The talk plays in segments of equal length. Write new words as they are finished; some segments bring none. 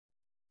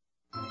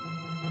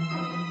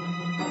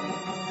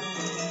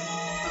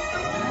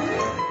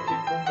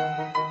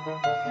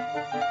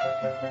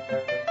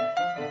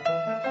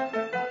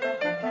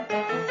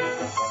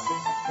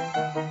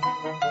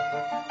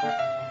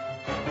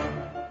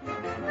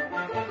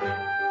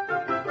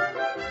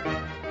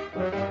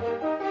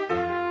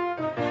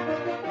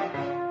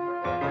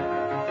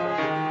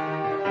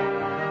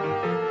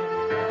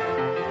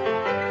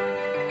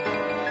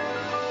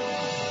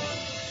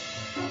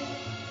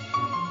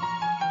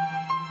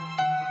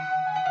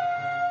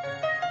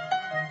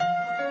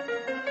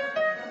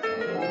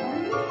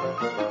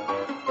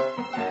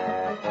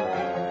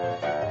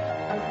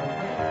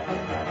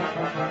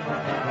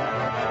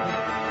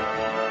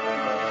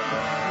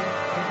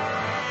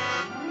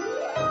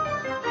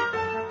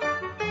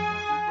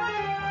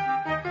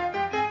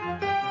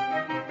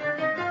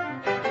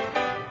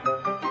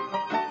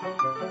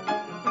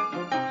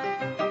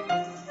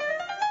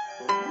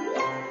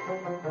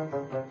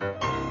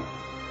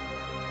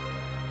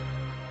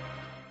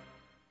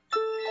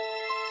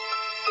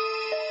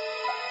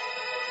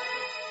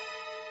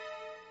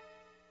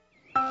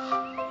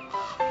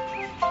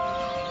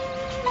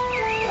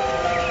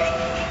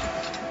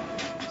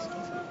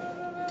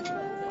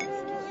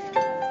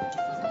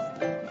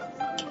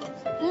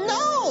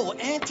No,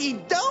 Auntie,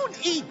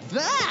 don't eat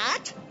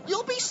that.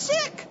 You'll be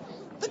sick.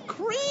 The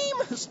cream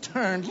has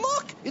turned.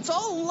 Look, it's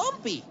all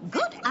lumpy.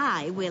 Good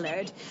eye,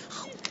 Willard.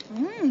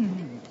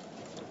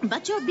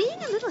 But you're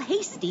being a little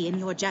hasty in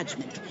your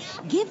judgment.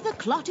 Give the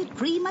clotted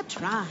cream a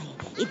try.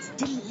 It's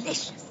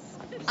delicious.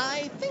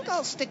 I think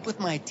I'll stick with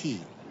my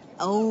tea.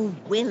 Oh,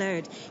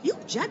 Willard, you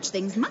judge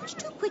things much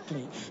too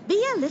quickly.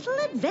 Be a little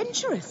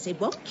adventurous. It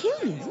won't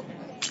kill you.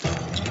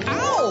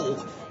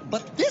 Ow!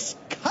 But this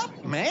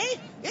cup, May,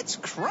 it's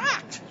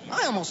cracked.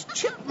 I almost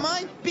chipped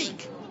my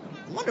beak.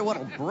 Wonder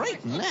what'll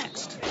break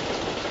next.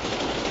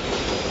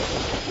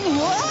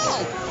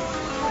 Whoa!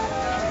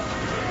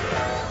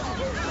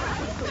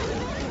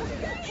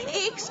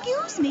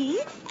 Excuse me,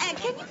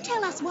 can you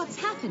tell us what's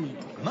happening?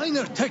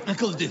 Minor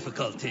technical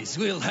difficulties.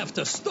 We'll have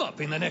to stop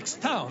in the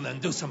next town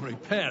and do some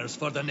repairs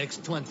for the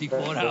next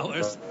 24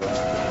 hours. Well,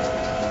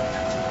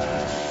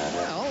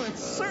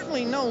 it's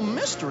certainly no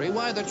mystery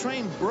why the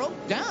train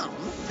broke down.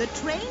 The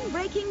train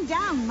breaking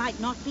down might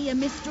not be a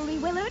mystery,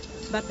 Willard,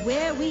 but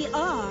where we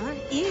are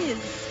is.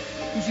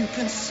 You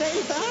can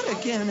say that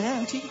again,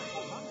 Auntie.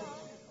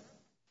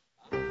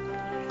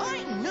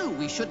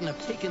 We shouldn't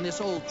have taken this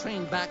old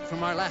train back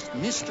from our last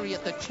mystery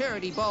at the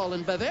charity ball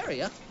in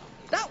Bavaria.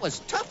 That was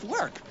tough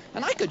work,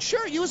 and I could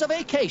sure use a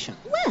vacation.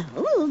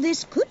 Well,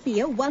 this could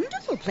be a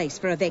wonderful place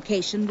for a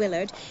vacation,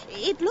 Willard.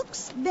 It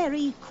looks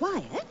very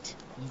quiet.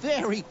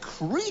 Very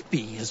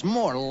creepy is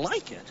more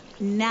like it.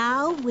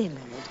 Now,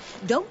 Willard,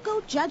 don't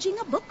go judging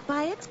a book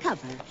by its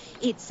cover.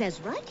 It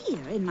says right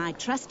here in my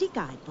trusty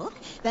guidebook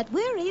that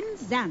we're in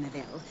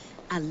Zanaville,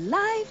 a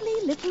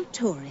lively little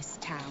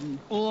tourist town.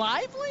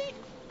 Lively?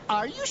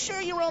 Are you sure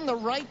you're on the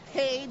right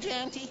page,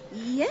 Auntie?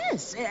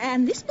 Yes,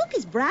 and this book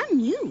is brand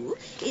new.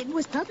 It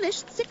was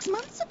published 6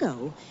 months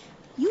ago.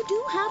 You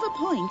do have a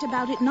point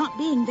about it not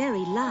being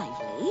very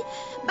lively,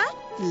 but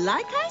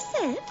like I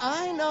said...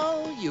 I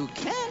know, you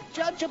can't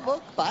judge a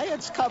book by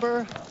its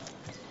cover.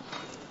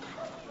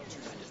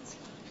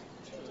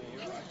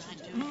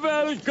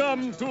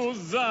 Welcome to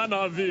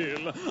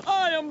Zanaville.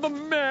 I am the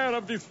mayor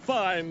of this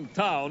fine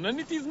town, and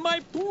it is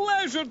my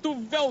pleasure to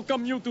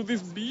welcome you to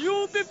this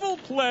beautiful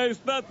place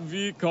that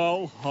we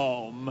call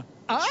home.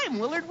 I'm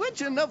Willard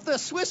Widgeon of the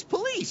Swiss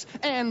police,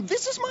 and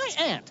this is my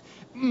aunt,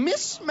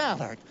 Miss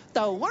Mallard,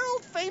 the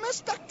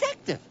world-famous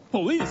detective.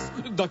 Police?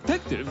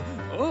 Detective?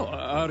 Oh,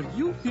 are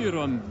you here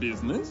on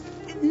business?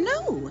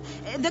 No,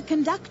 the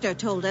conductor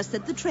told us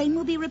that the train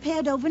will be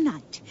repaired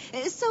overnight,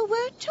 so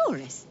we're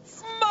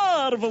tourists.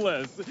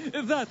 Marvelous!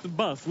 That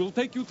bus will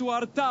take you to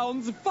our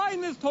town's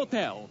finest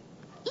hotel.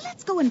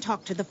 Let's go and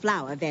talk to the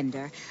flower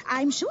vendor.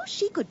 I'm sure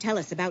she could tell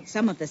us about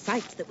some of the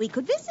sites that we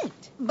could visit.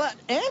 But,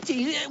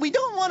 Auntie, we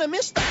don't want to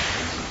miss that.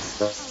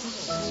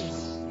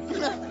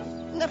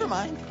 Never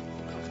mind.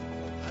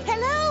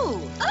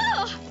 Hello!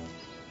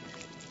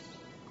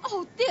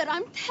 Oh, dear,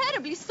 I'm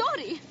terribly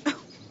sorry.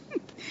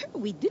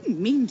 We didn't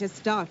mean to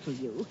startle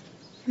you.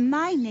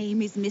 My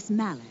name is Miss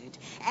Mallard,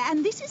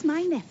 and this is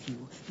my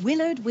nephew,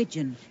 Willard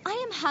Widgeon. I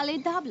am Hallie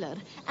Dabbler,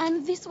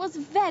 and this was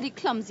very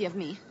clumsy of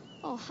me.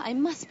 Oh, I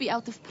must be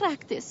out of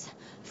practice.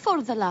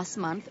 For the last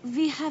month,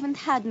 we haven't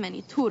had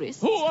many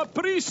tourists. Who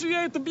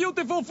appreciate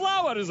beautiful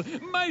flowers.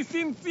 My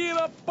sincere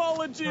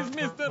apologies,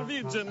 Mr.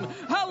 Widgeon.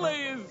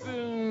 Hallie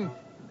is...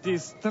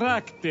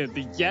 distracted,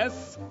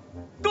 yes?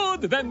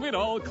 Good, then we're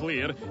all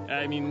clear.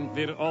 I mean,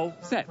 we're all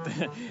set.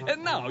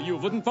 And now, you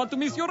wouldn't want to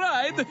miss your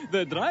ride.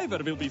 The driver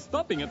will be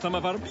stopping at some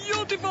of our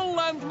beautiful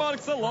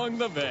landmarks along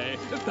the way.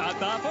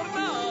 Ta-ta for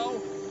now.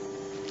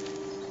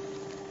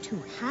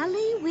 To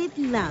Hallie with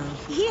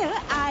love. Here,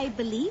 I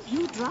believe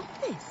you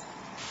dropped this.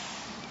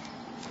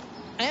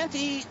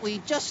 Auntie, we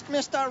just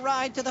missed our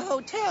ride to the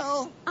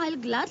hotel. I'll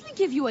gladly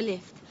give you a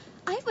lift.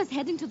 I was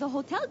heading to the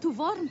hotel to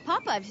warn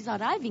Papa of his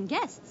arriving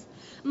guests.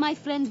 My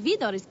friend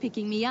Vidor is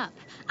picking me up.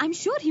 I'm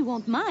sure he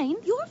won't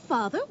mind. Your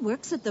father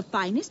works at the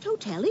finest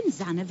hotel in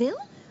Zanaville?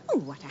 Oh,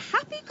 what a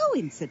happy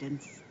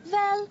coincidence.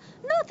 Well,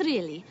 not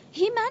really.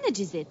 He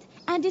manages it,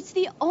 and it's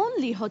the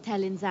only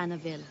hotel in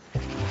Zanaville.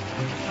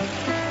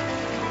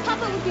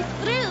 Papa would be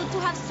thrilled to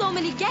have so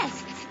many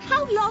guests.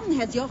 How long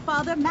has your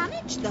father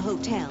managed the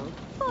hotel?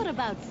 For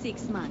about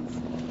 6 months.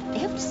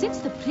 Ever since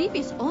the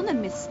previous owner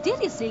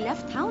mysteriously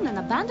left town and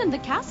abandoned the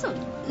castle.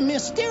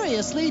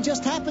 Mysteriously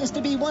just happens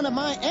to be one of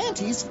my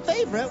auntie's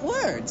favorite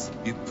words.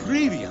 The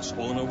previous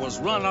owner was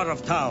run out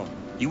of town.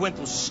 He went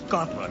to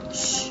Scotland.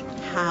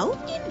 How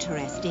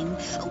interesting.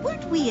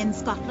 Weren't we in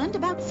Scotland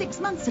about 6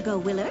 months ago,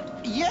 Willard?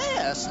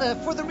 Yes,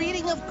 for the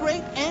reading of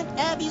Great Aunt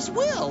Abby's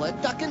will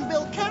at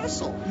Duckenbill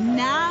Castle.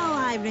 Now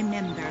I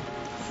remember.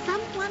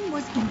 Someone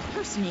was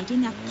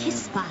impersonating a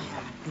kisspire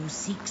who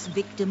seeks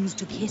victims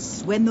to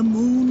kiss when the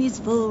moon is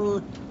full.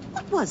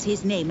 What was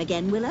his name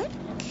again, Willard?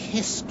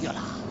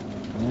 Kisscula.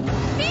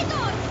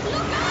 Vidor,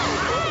 look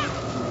out!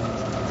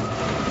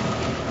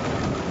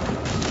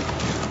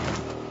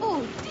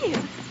 Oh, dear.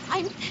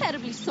 I'm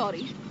terribly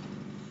sorry.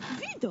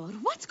 Vidor,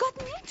 what's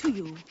gotten into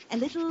you? A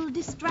little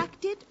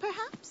distracted,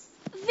 perhaps?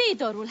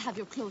 Vidor will have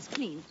your clothes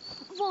cleaned.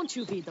 Won't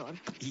you, Vidor?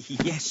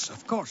 Yes,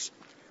 of course.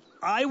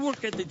 I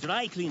work at the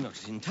dry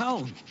cleaners in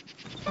town.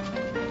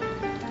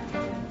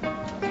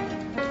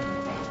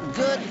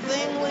 Good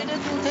thing we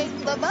didn't take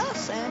the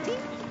bus, Auntie.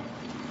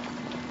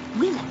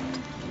 Willard,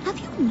 have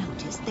you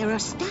noticed there are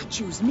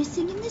statues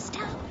missing in this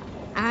town?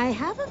 I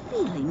have a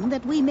feeling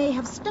that we may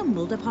have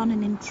stumbled upon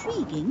an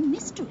intriguing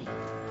mystery.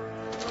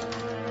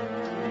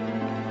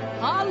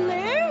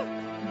 Halle,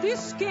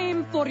 this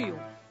came for you.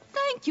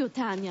 Thank you,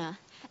 Tanya.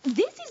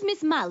 This is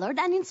Miss Mallard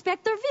and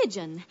Inspector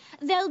Vision.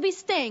 They'll be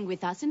staying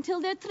with us until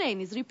their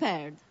train is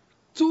repaired.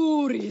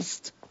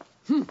 Tourist.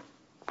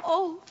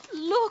 Oh,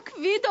 look,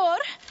 Vidor.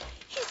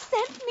 He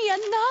sent me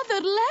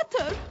another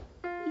letter.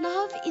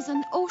 Love is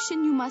an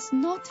ocean you must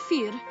not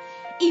fear.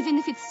 Even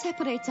if it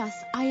separates us,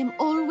 I am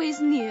always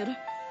near.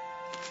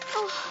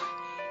 Oh,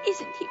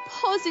 isn't he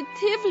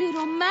positively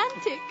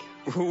romantic?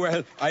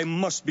 Well, I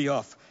must be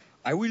off.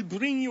 I will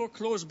bring your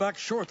clothes back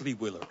shortly,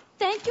 Willard.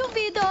 Thank you,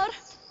 Vidor.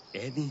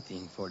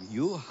 Anything for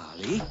you,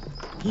 Holly.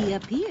 He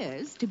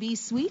appears to be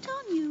sweet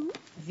on you.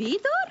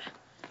 Vidor?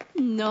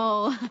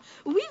 No,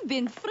 we've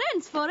been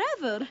friends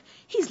forever.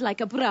 He's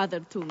like a brother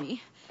to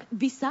me.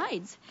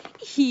 Besides,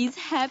 he's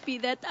happy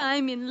that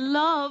I'm in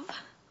love.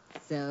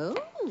 So,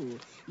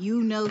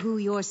 you know who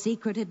your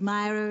secret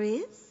admirer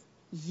is?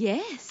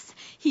 Yes,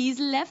 he's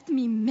left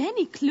me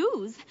many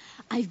clues.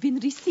 I've been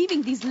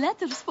receiving these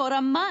letters for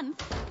a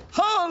month.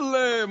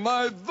 Halle,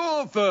 my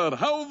daughter,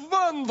 how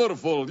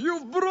wonderful!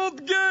 You've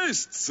brought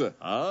guests!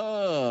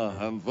 Ah,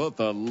 and what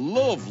a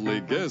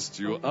lovely guest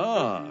you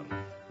are.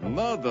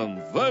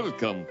 Madam,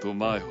 welcome to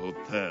my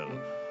hotel.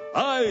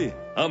 I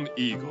am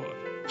Igor.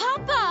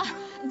 Papa,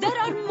 there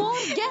are more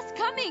guests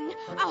coming.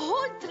 A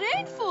whole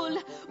train full.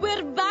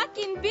 We're back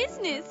in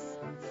business.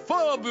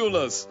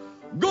 Fabulous!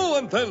 Go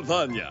and tell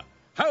Tanya.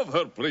 Have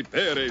her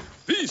prepare a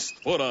feast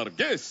for our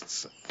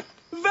guests.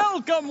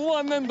 Welcome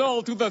one and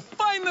all to the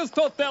finest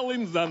hotel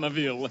in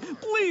Zanaville.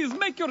 Please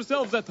make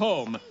yourselves at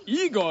home.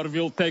 Igor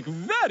will take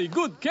very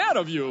good care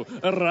of you.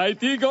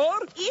 Right,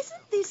 Igor?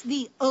 Isn't this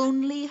the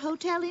only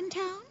hotel in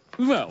town?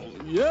 Well,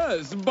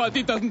 yes, but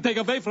it doesn't take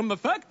away from the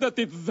fact that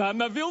it's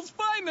Zanaville's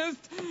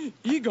finest.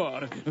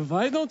 Igor,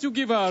 why don't you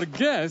give our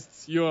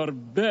guests your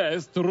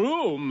best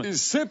room?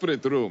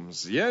 Separate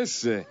rooms,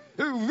 yes?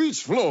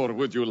 Which floor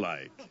would you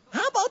like?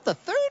 How about the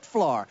third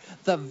floor?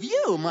 The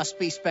view must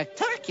be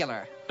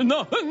spectacular.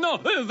 No,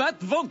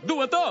 that won't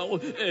do at all.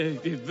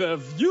 The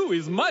view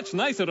is much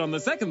nicer on the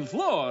second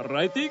floor,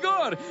 right,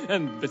 Igor?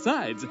 And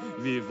besides,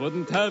 we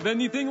wouldn't have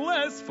anything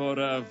less for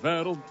a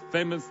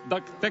world-famous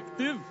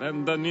detective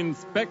and an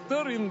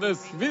inspector in the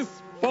Swiss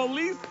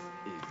police.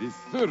 The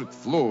third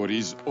floor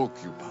is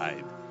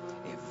occupied.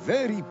 A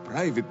very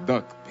private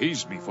duck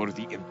pays me for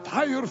the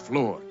entire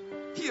floor.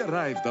 He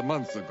arrived a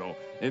month ago,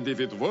 and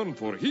if it weren't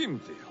for him,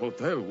 the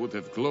hotel would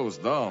have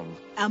closed down.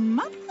 A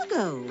month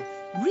ago?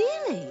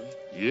 Really?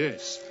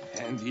 Yes,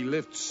 and he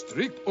left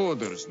strict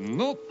orders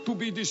not to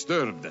be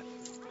disturbed.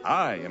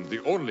 I am the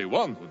only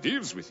one who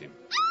deals with him.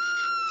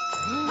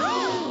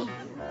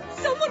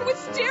 Someone was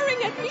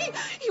staring at me.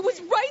 He was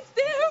right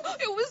there.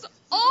 It was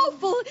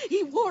awful.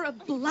 He wore a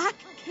black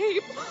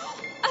cape.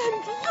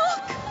 And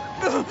look!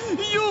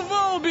 You've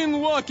all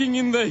been walking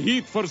in the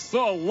heat for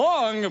so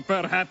long.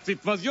 Perhaps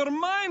it was your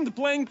mind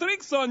playing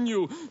tricks on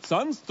you.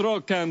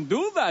 Sunstroke can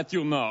do that,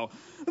 you know.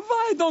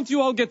 Why don't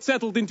you all get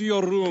settled into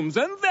your rooms,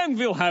 and then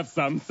we'll have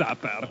some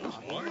supper.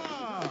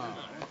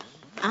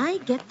 I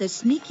get the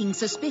sneaking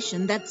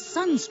suspicion that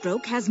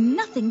sunstroke has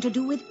nothing to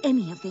do with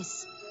any of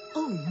this.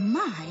 Oh,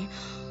 my.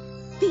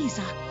 These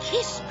are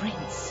kiss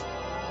prints.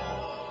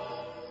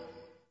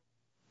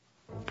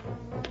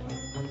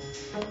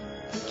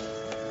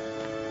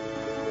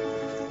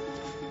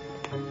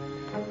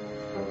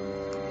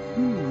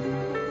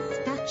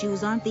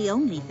 Statues aren't the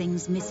only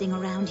things missing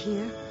around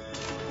here.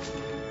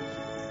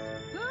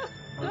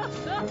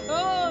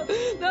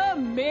 The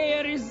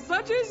mayor is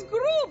such a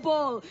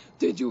screwball.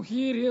 Did you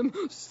hear him?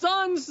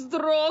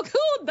 Sunstroke.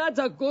 Oh, that's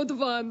a good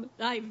one.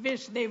 I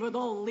wish they would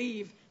all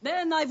leave.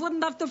 Then I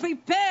wouldn't have to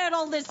prepare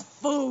all this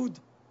food.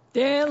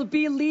 They'll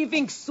be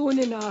leaving soon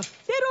enough.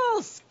 They're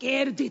all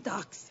scaredy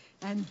ducks.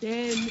 And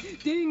then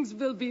things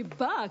will be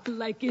back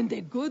like in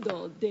the good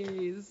old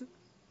days.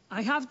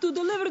 I have to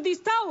deliver these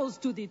towels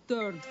to the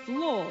third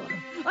floor.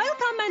 I'll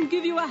come and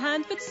give you a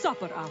hand with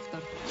supper after.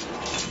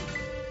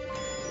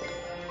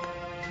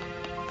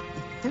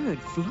 Third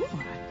floor?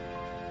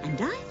 And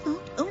I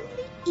thought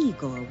only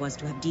Igor was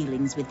to have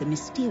dealings with the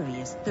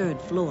mysterious third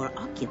floor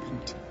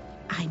occupant.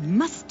 I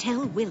must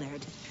tell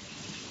Willard.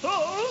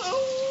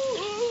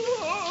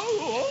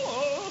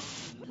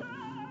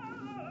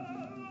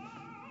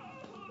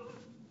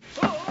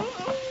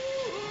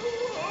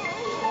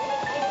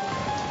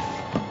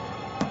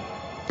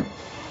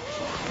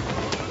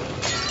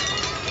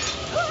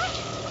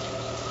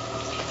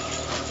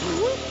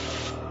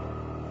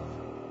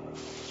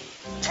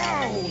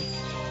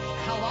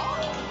 Hello?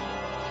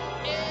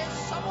 Is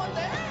someone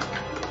there?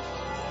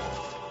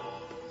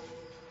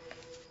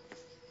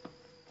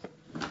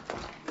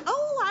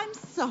 Oh, I'm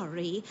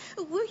sorry.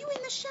 Were you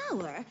in the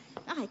shower?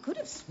 I could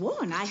have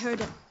sworn I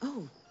heard a...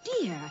 Oh,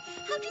 dear.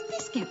 How did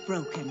this get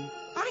broken?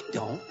 I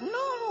don't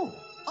know.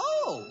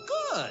 Oh,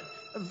 good.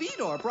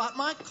 Vidor brought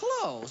my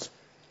clothes.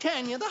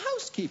 Tanya, the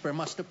housekeeper,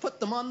 must have put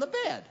them on the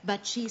bed.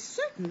 But she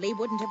certainly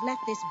wouldn't have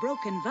left this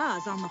broken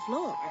vase on the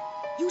floor.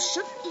 You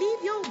shouldn't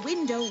leave your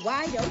window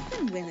wide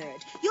open,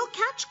 Willard. You'll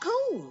catch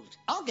cold.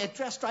 I'll get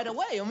dressed right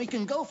away and we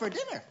can go for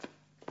dinner.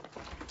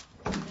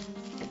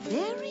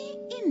 Very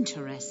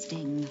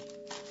interesting.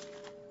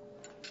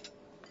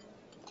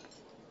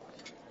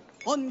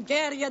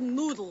 Hungarian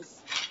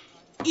noodles.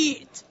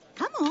 Eat.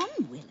 Come on,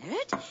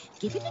 Willard.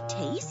 Give it a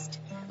taste.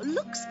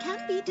 Looks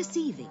can be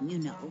deceiving, you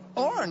know.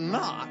 Or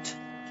not.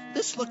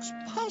 This looks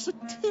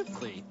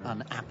positively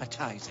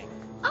unappetizing.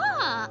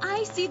 Ah,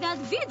 I see that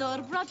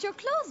Vidor brought your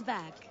clothes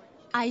back.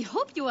 I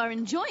hope you are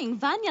enjoying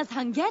Vanya's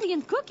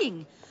Hungarian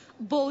cooking.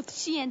 Both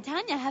she and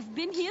Tanya have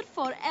been here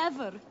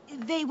forever.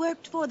 They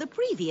worked for the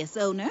previous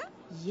owner?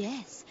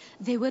 Yes,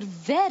 they were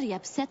very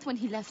upset when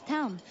he left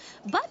town.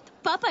 But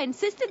Papa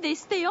insisted they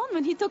stay on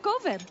when he took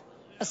over.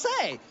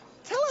 Say,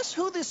 tell us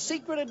who this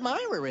secret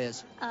admirer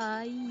is.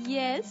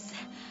 Yes.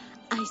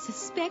 I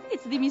suspect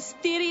it's the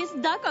mysterious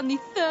duck on the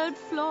 3rd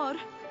floor.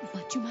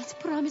 But you must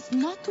promise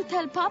not to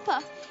tell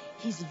Papa.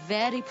 He's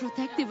very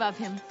protective of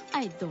him.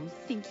 I don't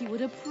think he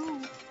would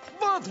approve.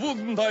 What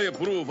wouldn't I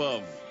approve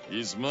of?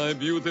 Is my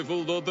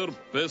beautiful daughter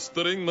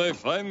pestering my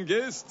fine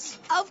guests?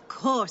 Of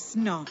course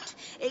not.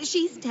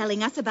 She's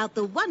telling us about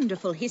the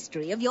wonderful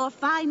history of your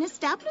fine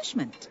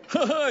establishment.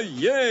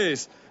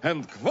 Yes,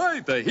 and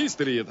quite a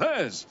history it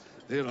has.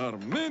 There are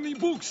many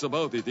books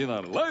about it in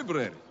our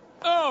library.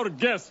 Our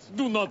guests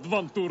do not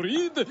want to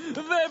read.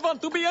 They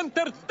want to be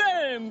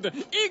entertained.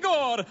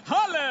 Igor,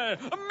 Halle,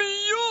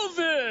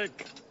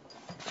 music!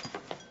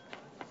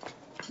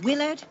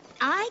 Willard,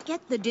 I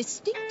get the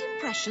distinct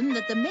impression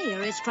that the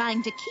mayor is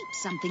trying to keep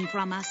something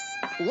from us.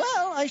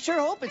 Well, I sure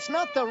hope it's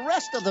not the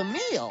rest of the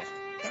meal.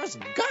 There's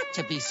got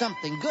to be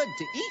something good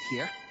to eat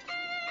here.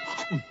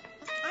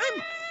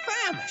 I'm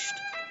famished.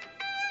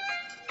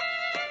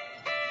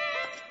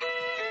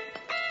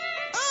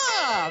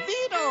 Ah,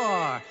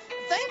 Vidor!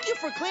 Thank you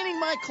for cleaning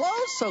my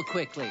clothes so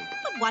quickly.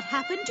 But what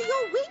happened to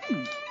your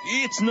wing?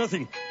 It's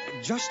nothing.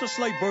 Just a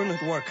slight burn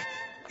at work.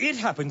 It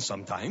happens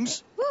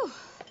sometimes. Whew.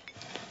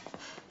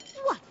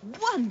 What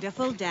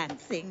wonderful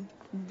dancing.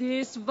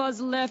 This was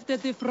left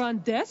at the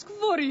front desk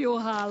for you,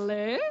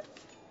 Halle.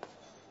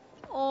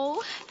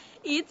 Oh,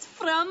 it's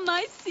from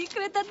my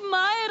secret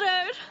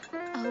admirer.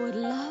 Our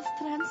love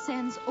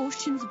transcends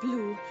ocean's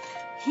blue.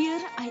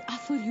 Here I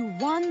offer you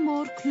one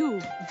more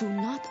clue. Do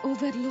not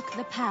overlook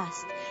the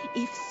past.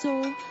 If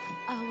so,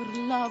 our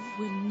love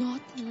will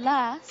not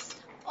last.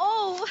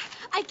 Oh,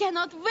 I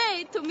cannot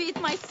wait to meet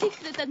my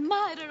secret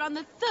admirer on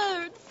the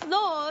 3rd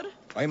floor.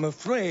 I'm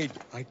afraid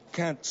I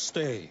can't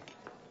stay.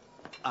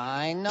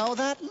 I know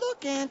that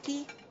look,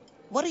 Auntie.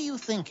 What are you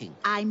thinking?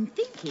 I'm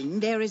thinking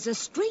there is a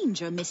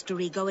stranger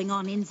mystery going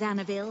on in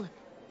Zanaville.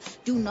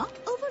 Do not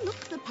overlook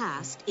the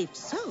past. If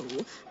so,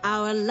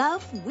 our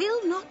love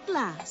will not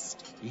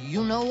last.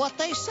 You know what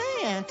they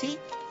say, Auntie.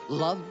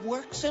 Love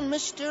works in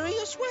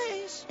mysterious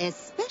ways.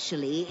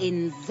 Especially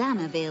in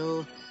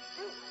Zanaville.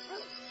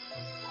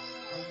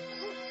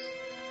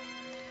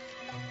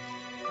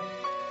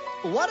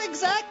 What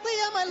exactly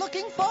am I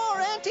looking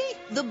for, Auntie?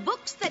 The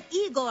books that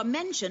Igor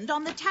mentioned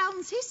on the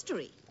town's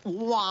history.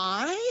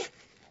 Why?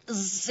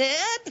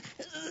 Zed?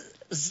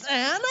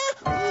 Zana?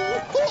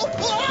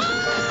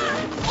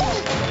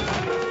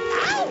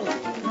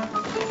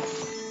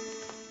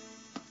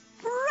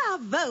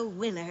 Bravo,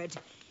 Willard.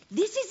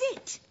 This is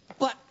it.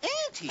 But,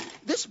 Auntie,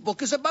 this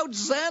book is about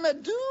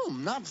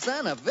Xanadoom, not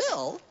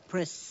Zanaville.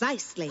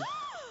 Precisely.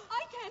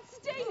 I can't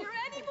stay here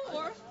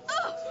anymore.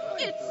 Oh,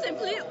 it's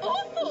simply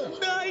awful.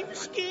 I'm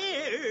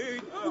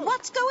scared.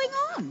 What's going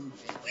on?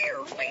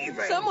 We're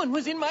leaving. Someone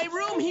was in my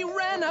room. He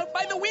ran out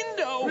by the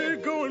window. We're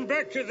going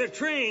back to the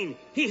train.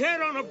 He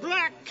had on a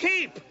black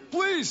cape.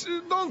 Please,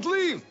 don't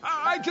leave.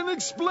 I can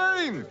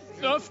explain.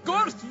 Of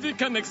course we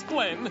can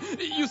explain.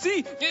 You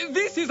see,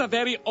 this is a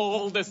very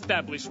old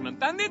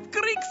establishment, and it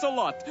creaks a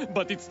lot.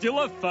 But it's still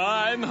a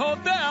fine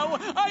hotel.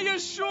 I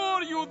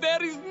assure you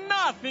there is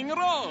nothing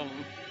wrong.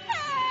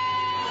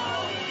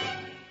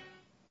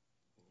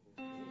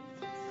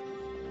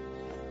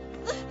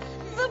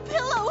 The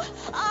pillow!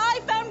 I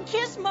found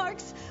kiss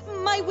marks.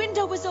 My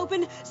window was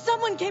open.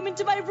 Someone came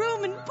into my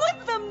room and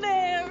put them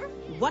there.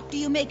 What do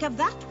you make of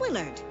that,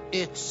 Willard?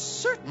 It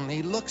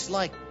certainly looks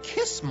like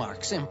kiss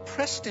marks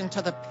impressed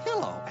into the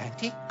pillow,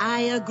 Auntie.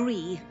 I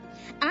agree.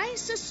 I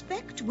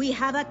suspect we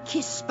have a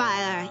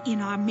kisspire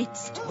in our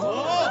midst.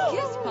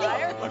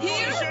 Kisspire?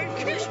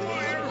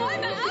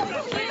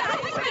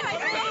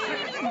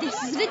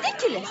 This is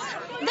ridiculous.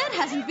 There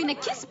hasn't been a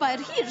Kisspire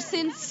here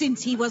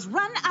Since he was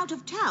run out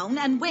of town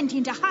and went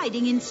into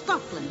hiding in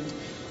Scotland.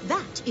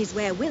 That is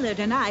where Willard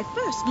and I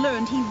first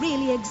learned he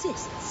really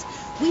exists.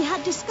 We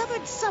had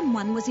discovered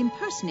someone was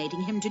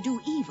impersonating him to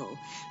do evil.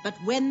 But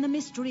when the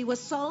mystery was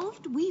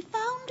solved, we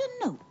found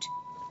a note.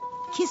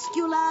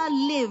 Kisscula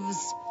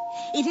lives.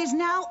 It is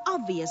now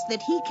obvious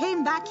that he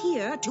came back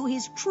here to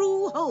his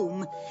true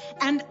home,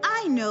 and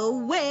I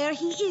know where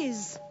he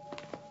is.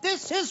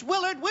 This is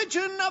Willard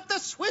Widgeon of the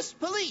Swiss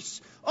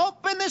police.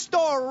 Open this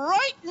door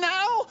right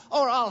now,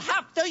 or I'll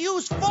have to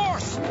use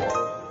force.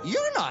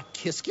 You're not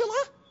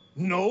Kisscula.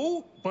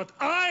 No, but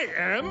I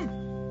am.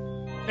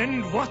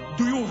 And what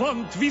do you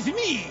want with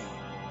me?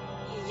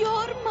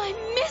 You're my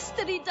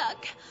mystery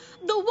duck,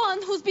 the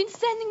one who's been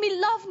sending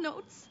me love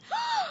notes.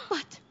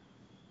 But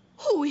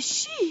who is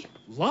she?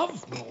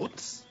 Love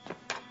notes?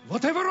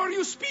 Whatever are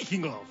you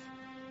speaking of?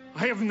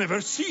 I have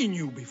never seen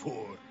you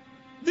before.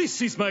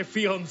 This is my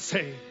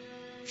fiancée.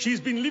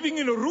 She's been living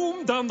in a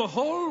room down the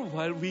hall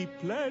while we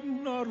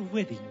plan our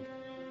wedding.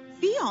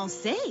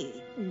 Fiancé?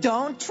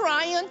 Don't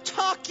try and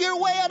talk your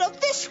way out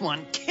of this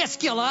one,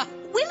 Kisscula.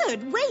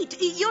 Willard, wait.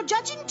 You're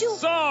judging too...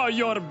 So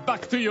you're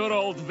back to your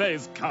old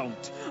ways,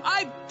 Count.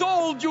 I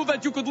told you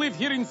that you could live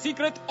here in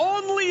secret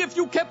only if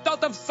you kept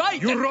out of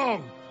sight. You're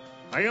wrong.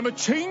 I am a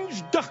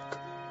changed duck.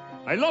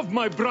 I love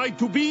my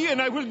bride-to-be,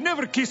 and I will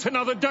never kiss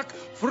another duck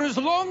for as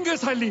long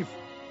as I live.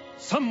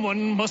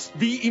 Someone must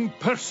be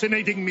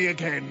impersonating me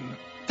again.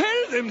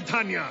 Tell them,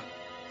 Tanya.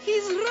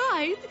 He's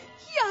right.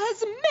 He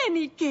has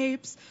many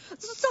capes.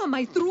 Some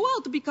I threw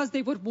out because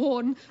they were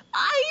worn.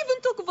 I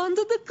even took one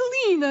to the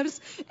cleaners.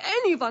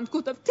 Anyone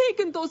could have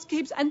taken those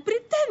capes and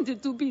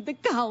pretended to be the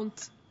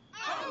Count.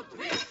 Out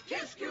with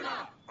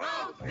Kisscula!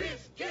 Out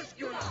with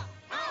Kisscula!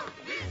 Out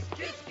with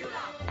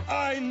Kisscula!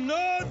 I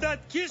know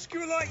that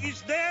Kisscula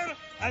is there,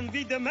 and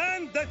we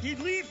demand that he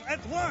leave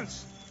at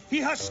once. He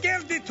has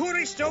scared the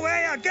tourists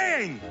away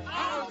again.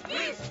 Out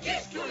with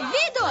Kisscula!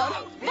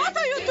 Vidor, what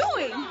are you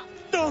doing?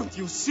 Don't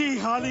you see,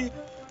 Holly?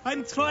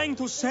 I'm trying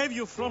to save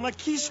you from a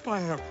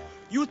kisspire.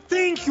 You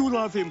think you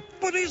love him,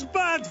 but he's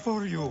bad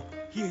for you.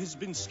 He has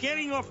been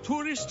scaring off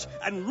tourists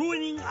and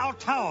ruining our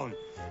town.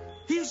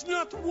 He's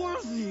not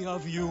worthy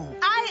of you.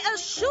 I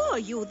assure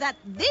you that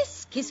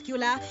this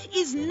Kisscula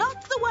is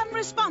not the one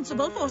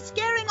responsible for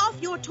scaring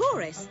off your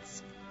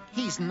tourists.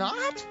 He's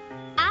not?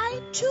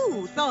 I,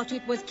 too, thought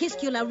it was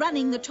Kisscula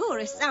running the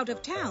tourists out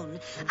of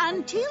town,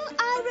 until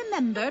I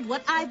remembered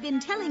what I've been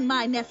telling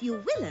my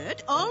nephew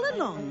Willard all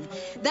along,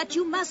 that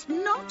you must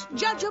not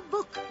judge a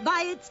book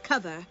by its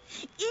cover.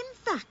 In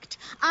fact,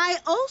 I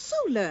also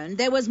learned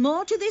there was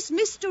more to this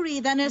mystery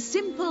than a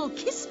simple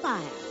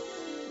kisspire.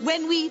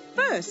 When we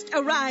first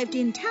arrived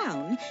in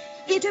town,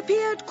 it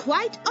appeared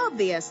quite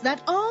obvious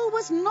that all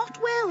was not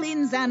well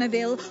in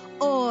Zanaville,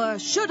 or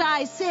should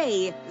I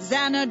say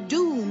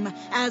Xanadoom,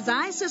 as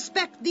I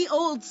suspect the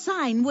old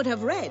sign would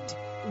have read.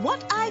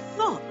 What I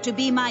thought to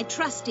be my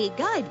trusty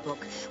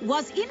guidebook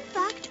was in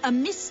fact a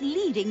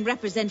misleading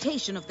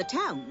representation of the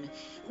town.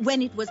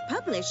 When it was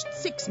published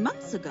 6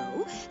 months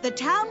ago, the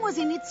town was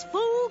in its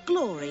full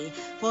glory,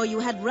 for you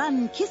had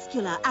run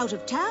Kisscula out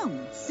of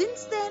town.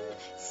 Since then,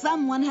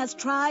 someone has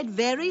tried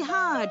very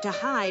hard to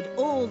hide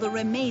all the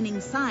remaining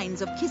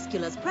signs of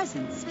Kisscula's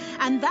presence,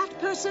 and that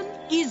person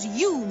is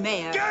you,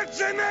 Mayor. Get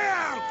the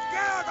mayor!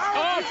 Get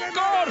out! Of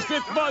course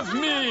it was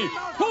me!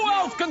 Who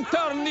else can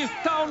turn this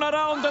town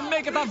around and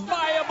make it a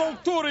viable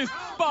tourist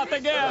spot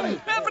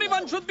again?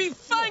 Everyone should be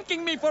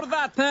thanking me for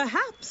that!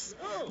 Perhaps.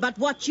 But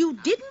what you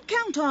didn't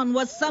count on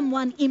was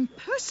someone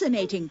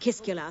impersonating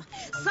Kisscula.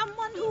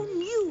 Someone who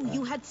knew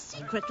you had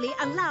secretly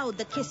allowed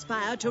the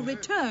kisspire to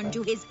return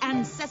to his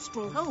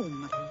ancestral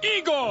home.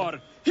 Igor!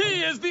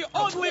 He is the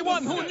only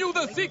one who knew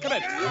the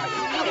secret!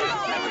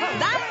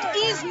 That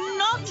is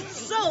not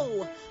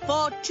so,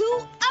 for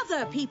 2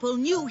 other people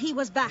knew he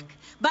was back,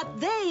 but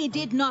they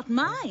did not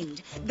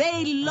mind.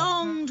 They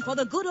longed for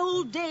the good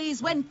old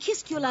days when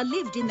Kisscula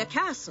lived in the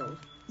castle.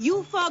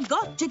 You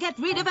forgot to get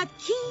rid of a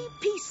key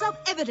piece of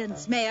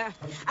evidence, Mayor.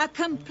 A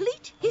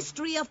complete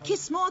history of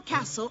Kissmore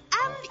Castle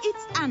and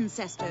its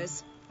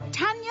ancestors.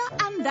 Tanya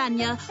and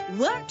Vanya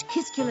weren't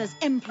Kisscula's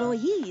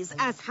employees,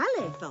 as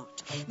Halle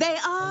thought. They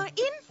are,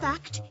 in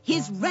fact,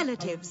 his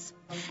relatives,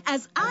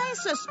 as I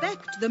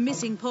suspect the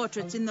missing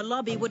portraits in the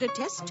lobby would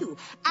attest to,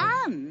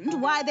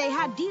 and why they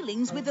had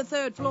dealings with the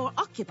 3rd-floor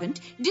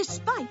occupant,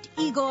 despite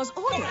Igor's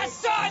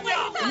orders.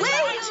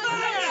 Wait!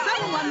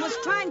 Someone was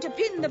trying to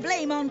pin the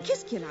blame on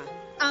Kisscula.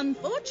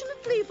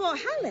 Unfortunately for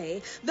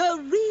Halle,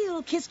 the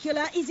real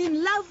Kisscula is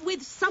in love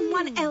with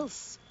someone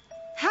else.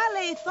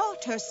 Halle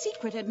thought her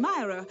secret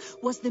admirer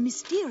was the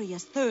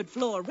mysterious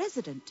 3rd-floor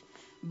resident.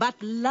 But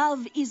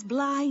love is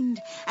blind,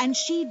 and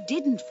she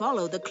didn't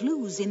follow the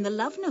clues in the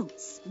love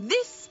notes.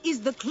 This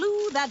is the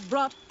clue that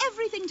brought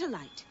everything to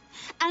light.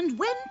 And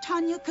when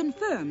Tanya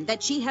confirmed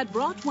that she had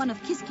brought one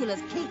of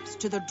Kisscula's capes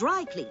to the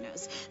dry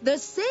cleaners, the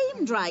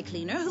same dry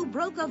cleaner who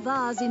broke a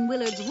vase in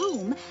Willard's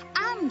room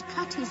and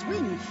cut his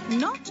wing,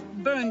 not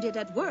burned it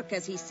at work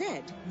as he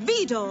said,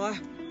 Vidor,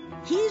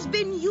 he's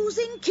been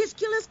using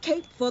Kisscula's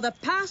cape for the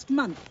past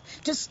month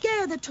to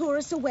scare the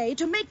tourists away,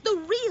 to make the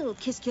real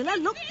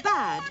Kisscula look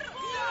bad.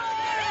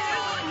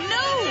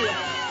 No!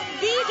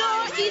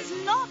 Vidor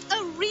is not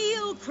a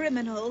real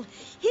criminal.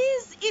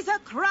 His is a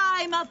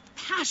crime of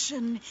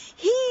passion.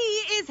 He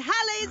is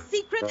Halle's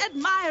secret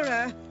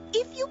admirer.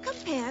 if you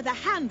compare the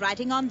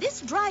handwriting on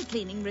this dry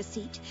cleaning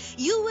receipt,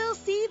 you will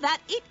see that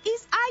it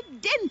is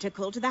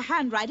identical to the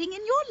handwriting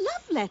in your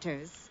love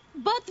letters.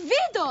 But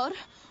Vidor,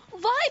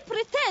 why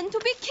pretend to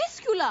be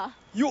Kisscula?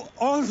 You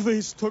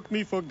always took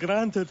me for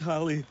granted,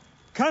 Holly.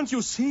 Can't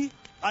you see?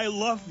 I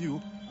love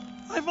you.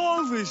 I've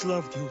always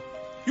loved you.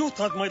 You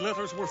thought my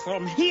letters were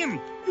from him.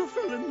 You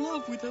fell in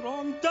love with the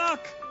wrong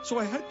duck. So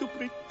I had to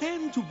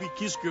pretend to be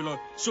Kisscula.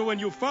 So when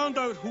you found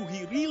out who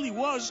he really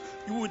was,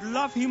 you would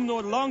love him no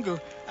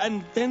longer.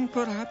 And then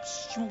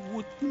perhaps you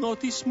would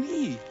notice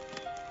me.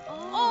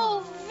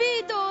 Oh,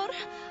 Vidor,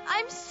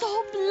 I'm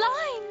so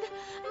blind.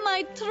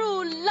 My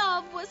true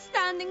love was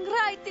standing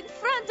right in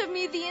front of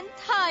me the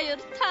entire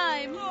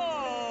time.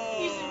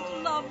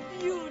 Isn't love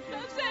beautiful?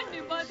 Does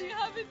anybody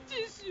have a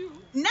tissue?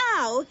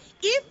 Now,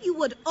 if you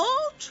would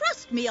all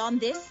trust me on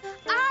this,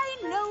 I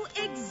know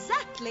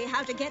exactly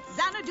how to get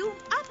Xanadu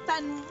up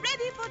and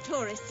ready for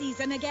tourist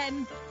season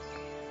again.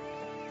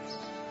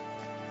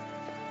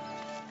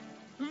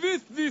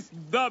 With this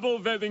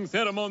double wedding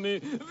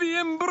ceremony, we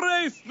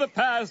embrace the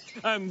past,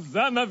 and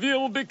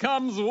Zanaville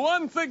becomes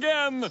once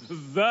again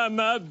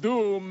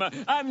Xanadoom,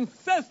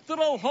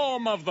 ancestral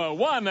home of the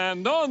one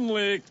and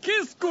only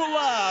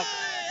Kisscula.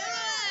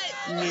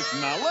 Miss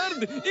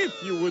Mallard,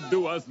 if you would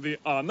do us the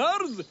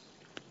honors.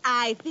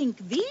 I think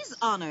these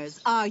honors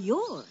are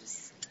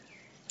yours.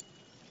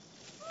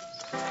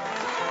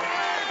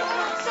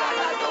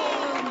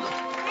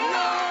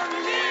 Long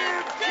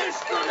live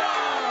Kisscula!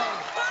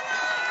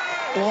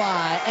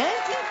 Why,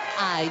 Auntie,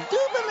 I do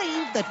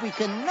believe that we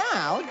can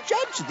now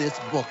judge this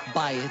book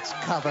by its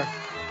cover.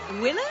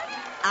 Willard,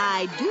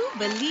 I do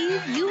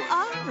believe you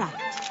are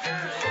right.